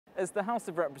As the House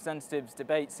of Representatives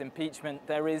debates impeachment,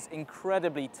 there is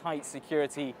incredibly tight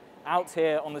security out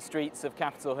here on the streets of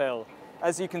Capitol Hill.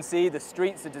 As you can see, the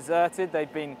streets are deserted.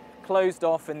 They've been closed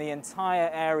off in the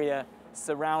entire area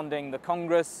surrounding the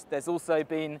Congress. There's also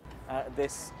been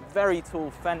this very tall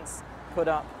fence put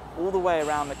up all the way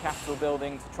around the Capitol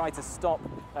building to try to stop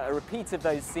a repeat of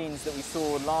those scenes that we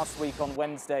saw last week on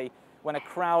Wednesday when a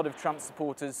crowd of Trump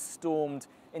supporters stormed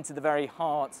into the very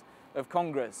heart of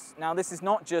Congress. Now, this is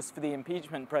not just for the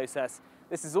impeachment process.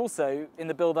 This is also in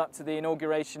the build-up to the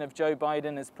inauguration of Joe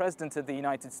Biden as President of the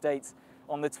United States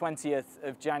on the 20th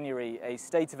of January. A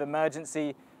state of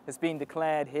emergency has been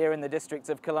declared here in the District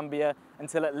of Columbia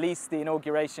until at least the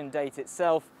inauguration date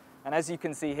itself. And as you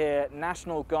can see here,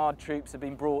 National Guard troops have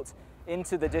been brought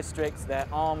into the district. They're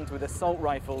armed with assault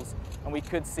rifles, and we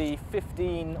could see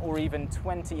 15 or even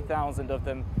 20,000 of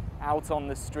them out on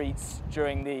the streets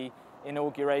during the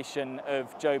inauguration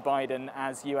of Joe Biden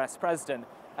as US President.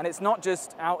 And it's not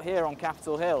just out here on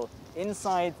Capitol Hill.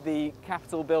 Inside the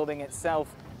Capitol building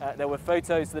itself, there were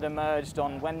photos that emerged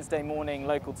on Wednesday morning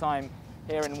local time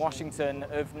here in Washington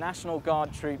of National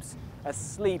Guard troops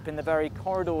asleep in the very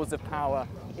corridors of power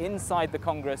inside the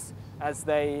Congress as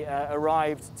they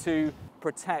arrived to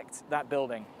protect that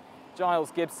building.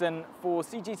 Giles Gibson for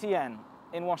CGTN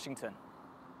in Washington.